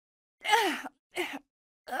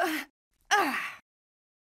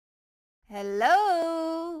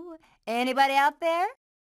Hello? Anybody out there?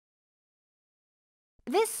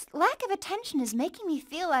 This lack of attention is making me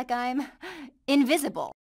feel like I'm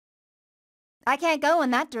invisible. I can't go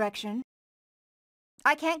in that direction.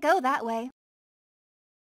 I can't go that way.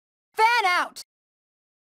 Fan out!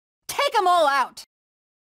 Take 'em all out!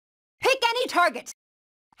 Pick any target!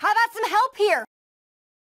 How about some help here?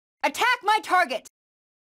 Attack my target!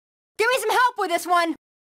 Give me some help with this one!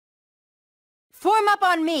 Form up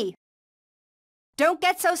on me! Don't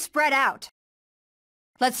get so spread out.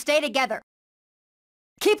 Let's stay together.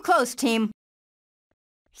 Keep close, team.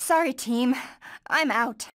 Sorry, team. I'm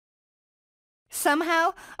out.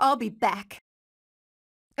 Somehow, I'll be back.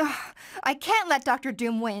 Ugh, I can't let Dr.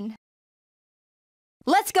 Doom win.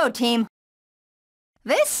 Let's go, team.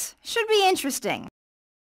 This should be interesting.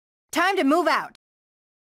 Time to move out.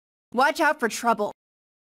 Watch out for trouble.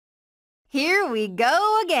 Here we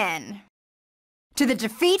go again. To the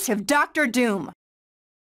defeat of Dr. Doom.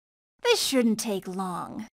 This shouldn't take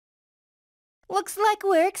long. Looks like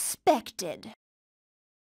we're expected.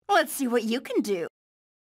 Let's see what you can do.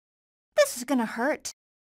 This is gonna hurt.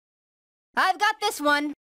 I've got this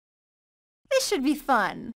one. This should be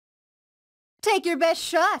fun. Take your best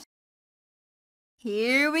shot.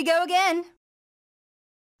 Here we go again.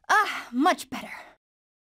 Ah, much better.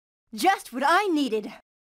 Just what I needed.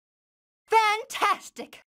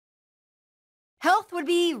 Fantastic! Health would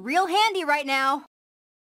be real handy right now.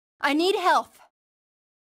 I need health.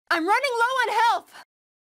 I'm running low on health.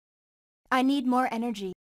 I need more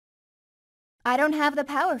energy. I don't have the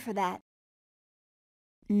power for that.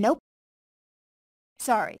 Nope.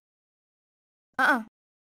 Sorry.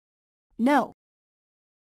 No.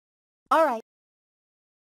 All right.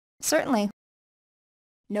 Certainly.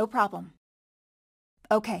 No problem.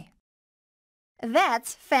 Okay.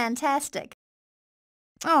 That's fantastic.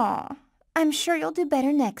 Aw, I'm sure you'll do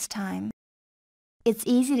better next time. It's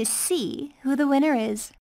easy to see who the winner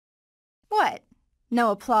is. What?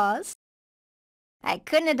 No applause? I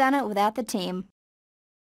couldn't have done it without the team.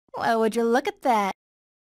 Well, would you look at that?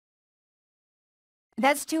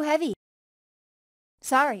 That's too heavy.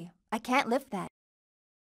 Sorry, I can't lift that.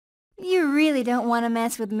 You really don't want to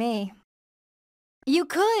mess with me. You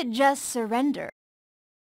could just surrender.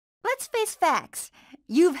 Let's face facts.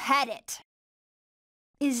 You've had it.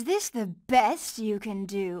 Is this the best you can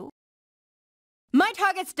do? My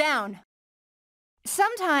target's down.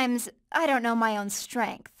 Sometimes I don't know my own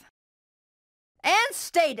strength. And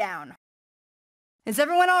stay down. Is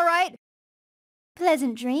everyone all right?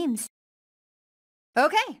 Pleasant dreams.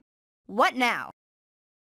 Okay, what now?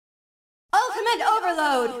 Ultimate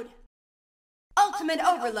overload! Ultimate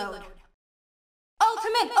overload!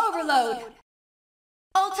 Ultimate overload!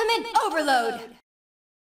 Ultimate overload!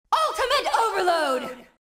 Ultimate overload!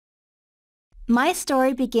 My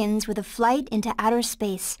story begins with a flight into outer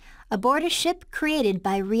space aboard a ship created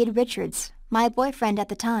by Reed Richards, my boyfriend at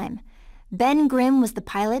the time. Ben Grimm was the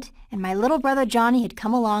pilot, and my little brother Johnny had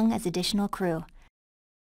come along as additional crew.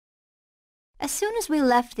 As soon as we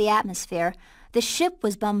left the atmosphere, the ship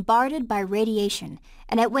was bombarded by radiation,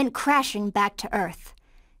 and it went crashing back to Earth.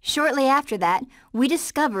 Shortly after that, we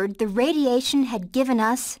discovered the radiation had given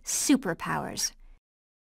us superpowers.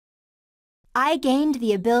 I gained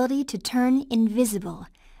the ability to turn invisible,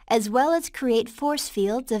 as well as create force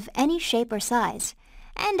fields of any shape or size.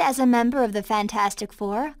 And as a member of the Fantastic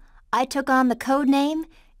Four, I took on the codename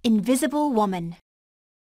Invisible Woman.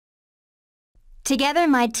 Together,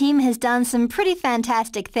 my team has done some pretty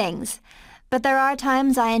fantastic things, but there are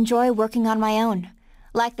times I enjoy working on my own,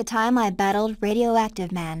 like the time I battled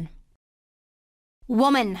Radioactive Man.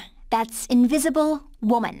 Woman, that's Invisible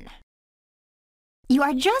Woman. You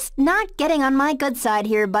are just not getting on my good side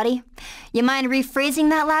here, buddy. You mind rephrasing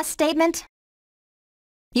that last statement?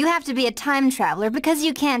 You have to be a time traveler because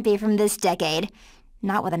you can't be from this decade.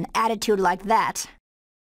 Not with an attitude like that.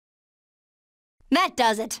 That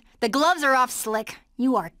does it. The gloves are off, Slick.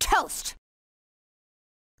 You are toast.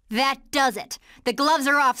 That does it. The gloves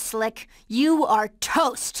are off, Slick. You are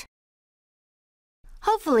toast.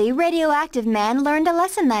 Hopefully, Radioactive Man learned a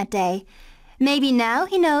lesson that day. Maybe now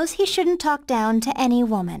he knows he shouldn't talk down to any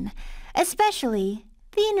woman, especially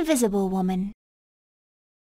the Invisible Woman.